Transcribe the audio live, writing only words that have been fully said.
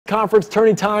conference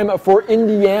tourney time for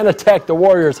Indiana Tech. The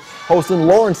Warriors hosting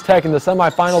Lawrence Tech in the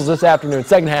semifinals this afternoon.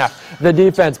 Second half, the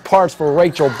defense parts for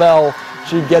Rachel Bell.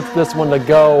 She gets this one to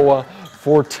go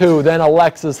for two. Then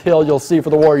Alexis Hill, you'll see for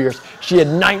the Warriors. She had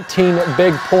 19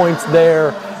 big points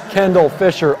there. Kendall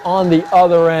Fisher on the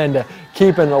other end,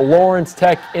 keeping Lawrence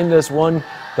Tech in this one.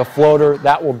 The floater,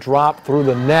 that will drop through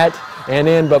the net and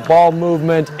in, but ball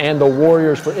movement and the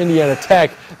Warriors for Indiana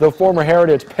Tech. The former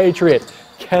Heritage Patriot,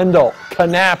 Kendall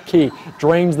Kanapke,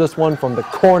 drains this one from the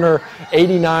corner.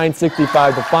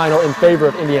 89-65 the final in favor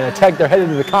of Indiana Tech. They're headed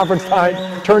to the conference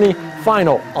tourney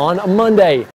final on Monday.